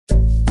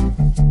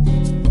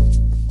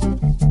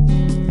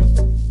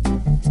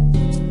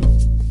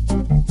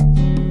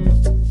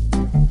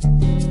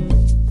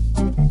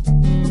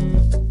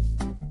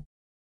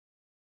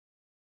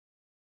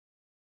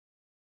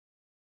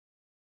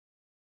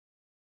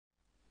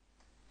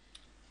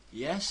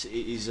Yes,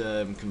 it is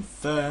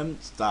confirmed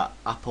that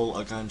Apple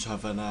are going to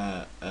have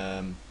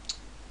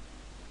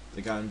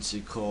they're going to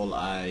call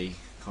a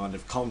kind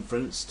of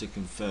conference to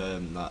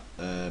confirm that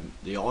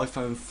the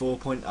iPhone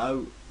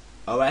 4.0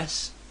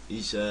 OS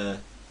is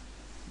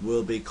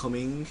will be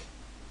coming.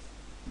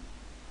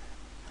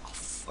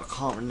 I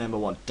can't remember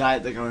what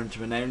date they're going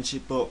to announce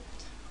it, but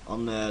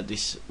on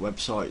this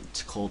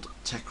website called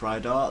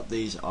TechRadar,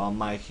 these are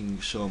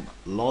making some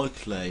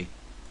likely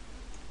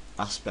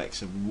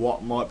aspects of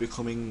what might be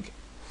coming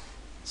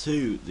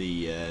to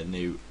the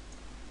new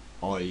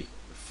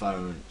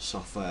iPhone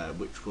software,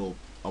 which will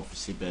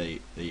obviously be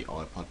the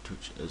iPod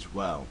Touch as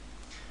well.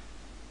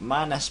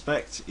 Main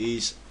aspect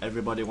is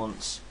everybody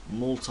wants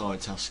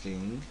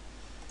multitasking.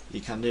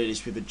 You can do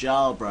this with a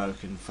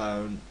jailbroken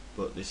phone,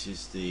 but this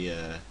is the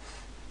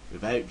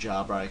without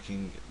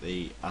jailbreaking.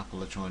 The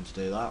Apple are trying to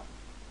do that.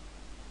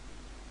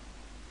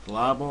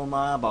 Global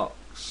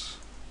Mailbox.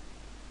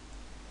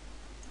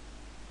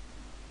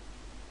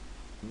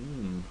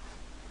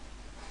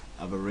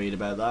 Have a read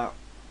about that.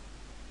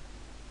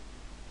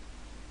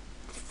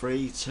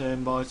 Free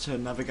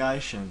turn-by-turn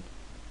navigation.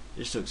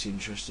 This looks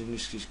interesting.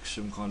 This is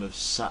some kind of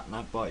sat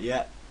nav, but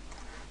yeah,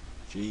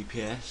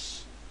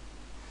 GPS.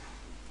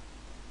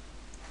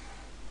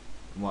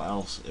 What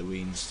else are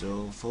we in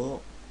store for?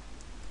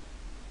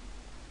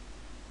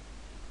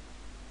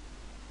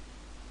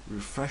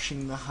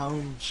 Refreshing the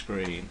home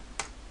screen.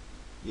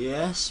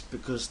 Yes,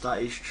 because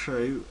that is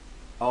true.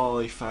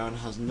 iPhone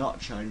has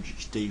not changed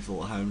its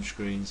default home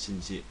screen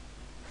since it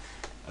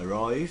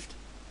arrived.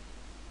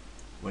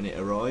 When it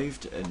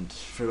arrived, and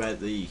throughout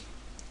the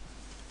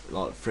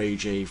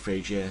 3G,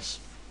 3GS,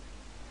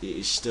 it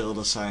is still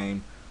the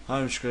same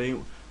home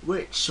screen,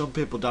 which some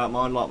people don't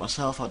mind. Like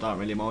myself, I don't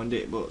really mind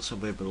it, but some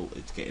people,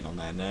 it's getting on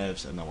their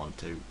nerves and they want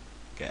to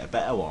get a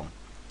better one.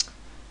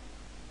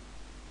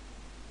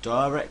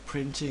 Direct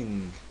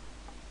printing,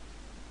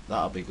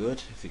 that'll be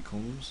good if it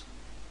comes.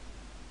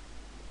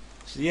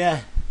 So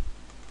yeah,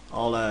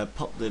 I'll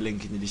pop the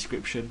link in the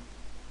description,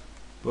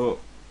 but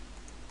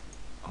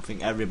I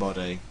think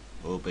everybody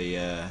will be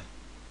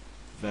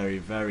very,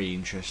 very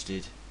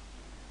interested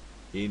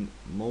in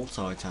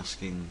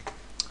multitasking.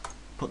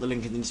 Put the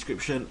link in the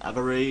description, have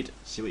a read,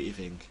 see what you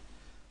think.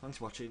 Thanks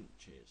for watching,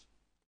 cheers.